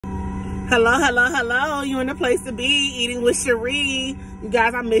Hello, hello, hello. You in the place to be, eating with Cherie. You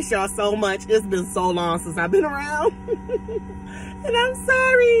guys, I miss y'all so much. It's been so long since I've been around. And I'm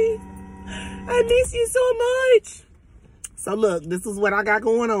sorry. I miss you so much. So look, this is what I got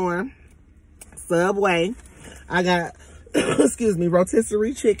going on. Subway. I got, excuse me,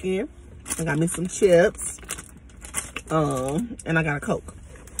 rotisserie chicken. I got me some chips. And I got a Coke.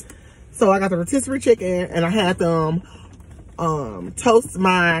 So I got the rotisserie chicken and I had them toast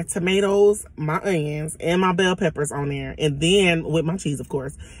my tomatoes, my onions, and my bell peppers on there. And then, with my cheese, of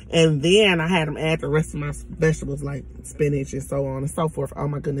course. And then I had them add the rest of my vegetables, like spinach and so on and so forth. Oh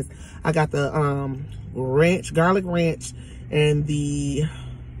my goodness. I got the garlic ranch, and the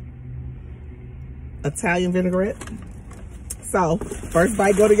Italian vinaigrette. So, first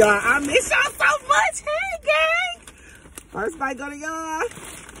bite go to y'all. I miss y'all so much. Hey, gang. First bite go to y'all.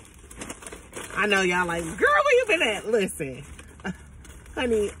 I know y'all like, girl, where you been at? Listen,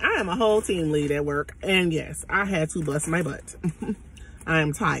 honey, I am a whole team lead at work. And yes, I had to bust my butt. I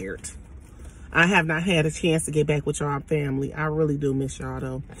am tired. I have not had a chance to get back with y'all family. I really do miss y'all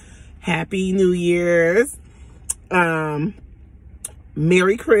though. Happy New Year's. Merry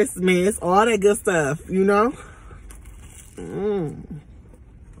Christmas. All that good stuff, you know?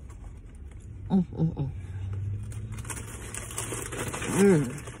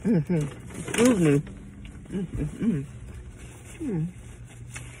 Excuse me.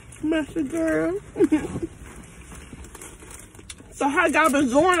 Messy girl. So how y'all been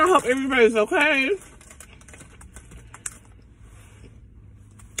doing? I hope everybody's okay.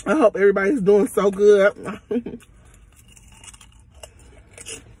 I hope everybody's doing so good.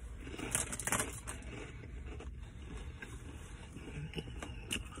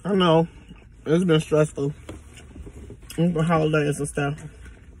 I know it's been stressful with the holidays and stuff.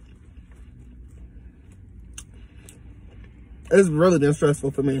 It's really been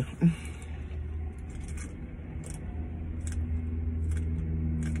stressful for me.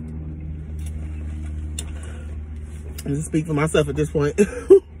 I'm just speak for myself at this point.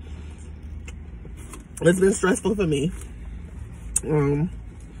 It's been stressful for me.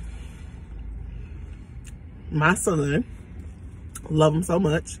 My son, love him so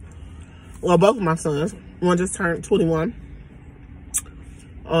much. Well, both of my sons. One just turned 21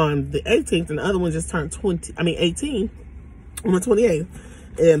 on the 18th, and the other one just turned 18 on the 28th.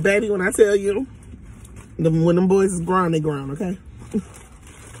 And baby, when I tell you, when them boys is grown, they grown, okay?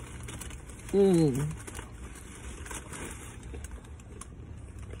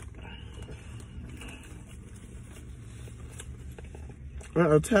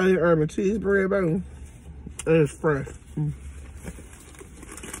 That Italian urban cheese bread, baby, it is fresh.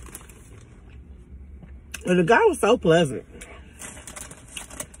 And the guy was so pleasant.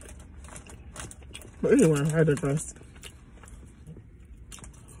 But anyway, I digress.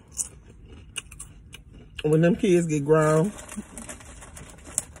 When them kids get grown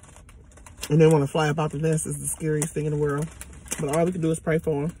and they want to fly up out the nest, is the scariest thing in the world. But all we can do is pray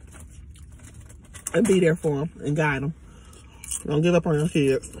for them and be there for them and guide them. Don't give up on your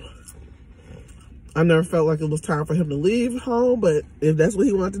kids. I never felt like it was time for him to leave home, but if that's what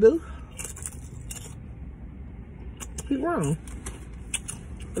he wanted to do, he's wrong.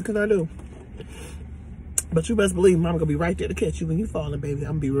 What can I do? But you best believe Mama gonna be right there to catch you when you falling, baby.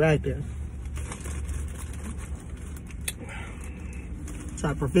 I'm gonna be right there.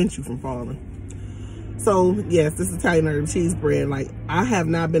 Try to prevent you from falling. So, yes, this is Italian herb cheese bread. Like, I have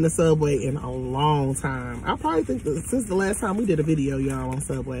not been to Subway in a long time. I probably think that since the last time we did a video, y'all, on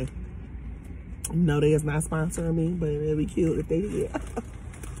Subway. No, they is not sponsoring me, but it'd be cute if they did.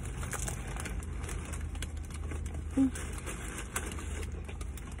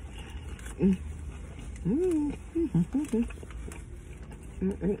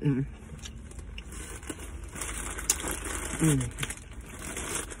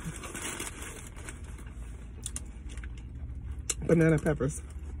 Banana peppers.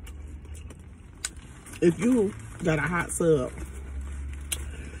 If you got a hot sub,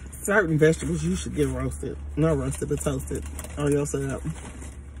 certain vegetables you should get roasted. Not roasted, but toasted on your sub.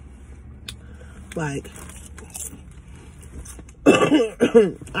 Like,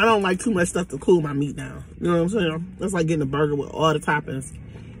 I don't like too much stuff to cool my meat down. You know what I'm saying? That's like getting a burger with all the toppings.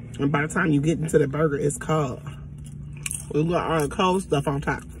 And by the time you get into the burger, it's cold. We got all the cold stuff on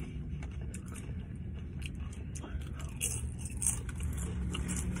top.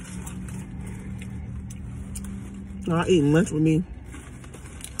 Y'all eating lunch with me.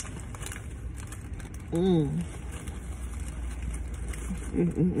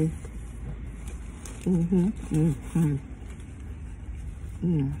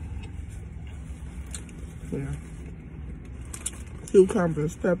 Yeah.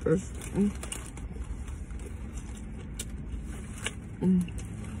 cucumbers, peppers.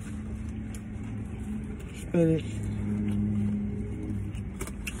 Spinach.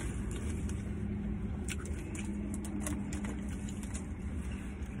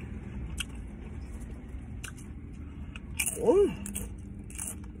 Ooh.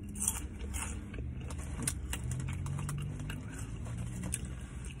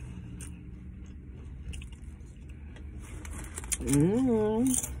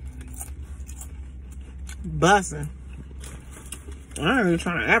 Bussin'. I ain't even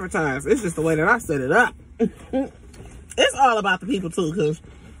trying to advertise. It's just the way that I set it up. It's all about the people too, because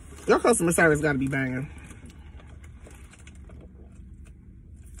your customer service got to be banging.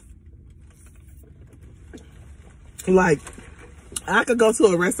 Like, I could go to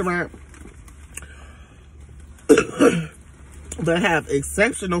a restaurant that have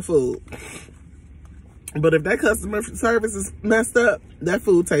exceptional food, but if that customer service is messed up, that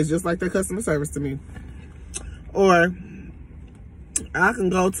food tastes just like their customer service to me. Or I can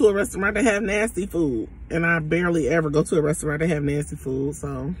go to a restaurant that have nasty food, and I barely ever go to a restaurant that have nasty food.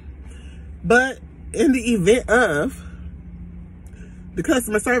 So, but in the event of the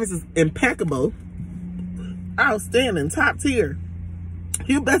customer service is impeccable, outstanding, top tier,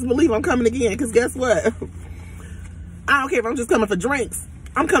 you best believe I'm coming again, because guess what? I don't care if I'm just coming for drinks.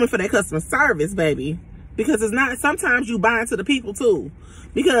 I'm coming for that customer service, baby. Because it's not, sometimes you buy into the people too.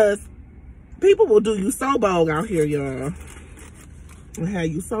 Because people will do you so bold out here, y'all. And have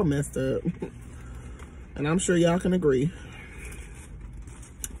you so messed up. And I'm sure y'all can agree.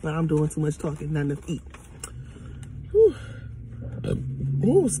 But I'm doing too much talking, nothing to eat. Whew.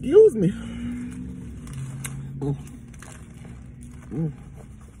 Oh, excuse me.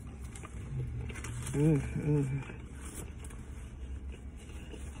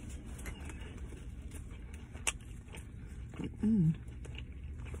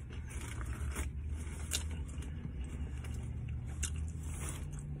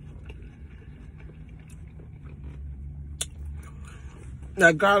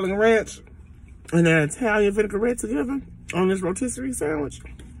 That garlic ranch and that Italian vinaigrette together on this rotisserie sandwich.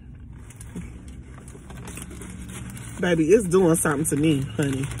 Baby, it's doing something to me,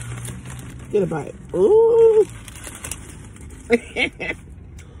 honey. Get a bite. Ooh.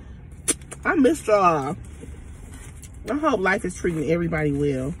 I missed y'all. I hope life is treating everybody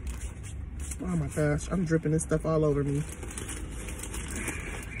well. Oh my gosh, I'm dripping this stuff all over me.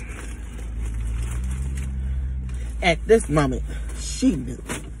 At this moment, she knew.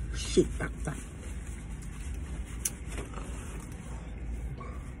 She found out.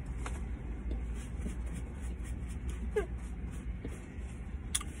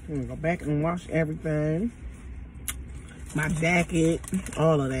 I'm gonna go back and wash everything. My jacket,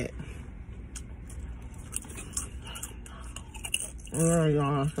 all of that. Alright,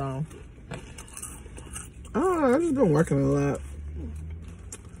 y'all, so. Oh, I've just been working a lot.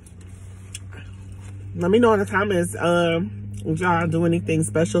 Let me know in the comments, if y'all do anything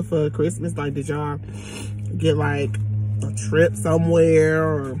special for Christmas. Like, did y'all get like a trip somewhere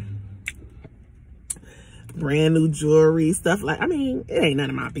or brand new jewelry, stuff like, I mean, it ain't none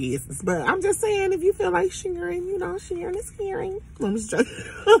of my business, but I'm just saying, if you feel like sharing, you know, sharing is caring. I'm just joking.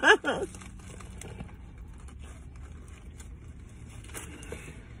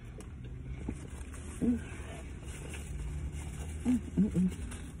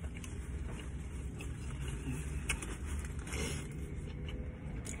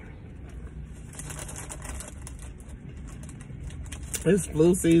 It's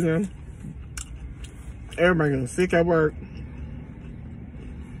flu season. Everybody getting sick at work.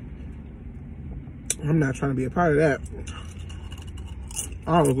 I'm not trying to be a part of that.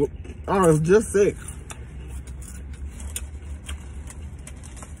 I was just sick.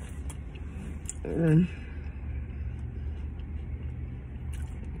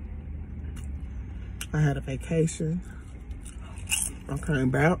 I had a vacation. I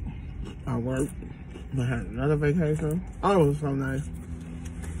came back. I worked. I had another vacation. Oh, it was so nice.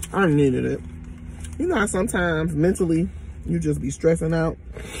 I needed it. You know how sometimes mentally you just be stressing out?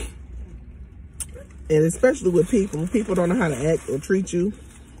 And especially with people. People don't know how to act or treat you.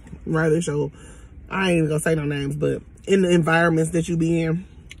 Right? So, I ain't even gonna say no names, but in the environments that you be in,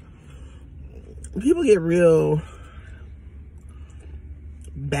 people get real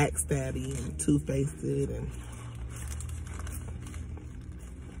backstabby and two-faced and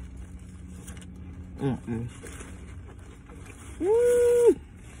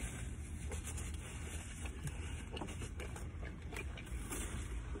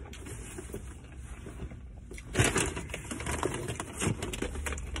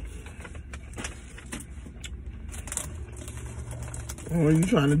All you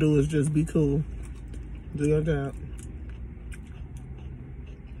trying to do is just be cool. Do your job.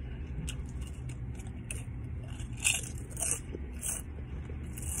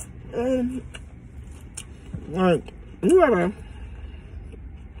 Like, you ever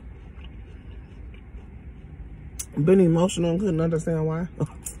been emotional and couldn't understand why?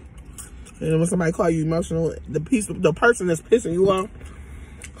 And when somebody call you emotional, the person that's pissing you off,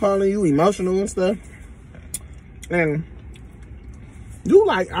 calling you emotional and stuff. And you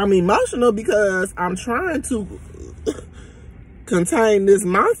like, I'm emotional because I'm trying to contain this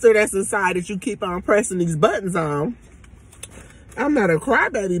monster that's inside that you keep on pressing these buttons on. I'm not a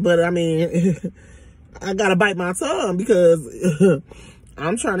crybaby, but I mean, I gotta bite my tongue because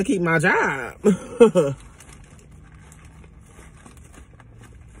I'm trying to keep my job.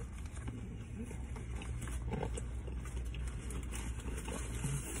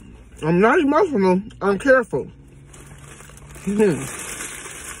 I'm not emotional, I'm careful.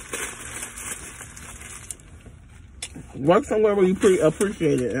 Work somewhere where you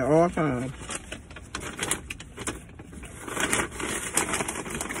appreciate it at all times.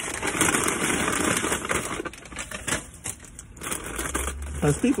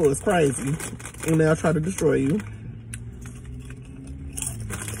 Because people is crazy and they'll try to destroy you.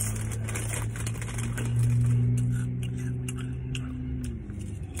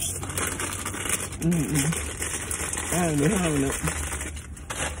 I ain't been having it.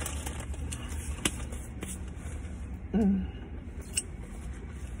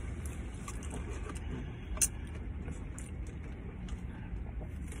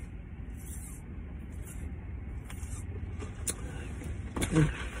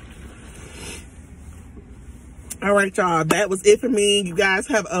 All right, y'all. That was it for me. You guys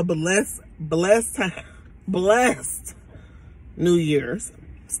have a blessed New Year's.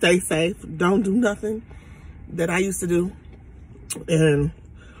 Stay safe. Don't do nothing that I used to do. And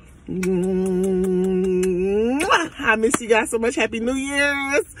I miss you guys so much. Happy New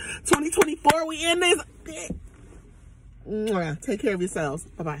Year's 2024. We in this. Take care of yourselves.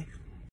 Bye-bye.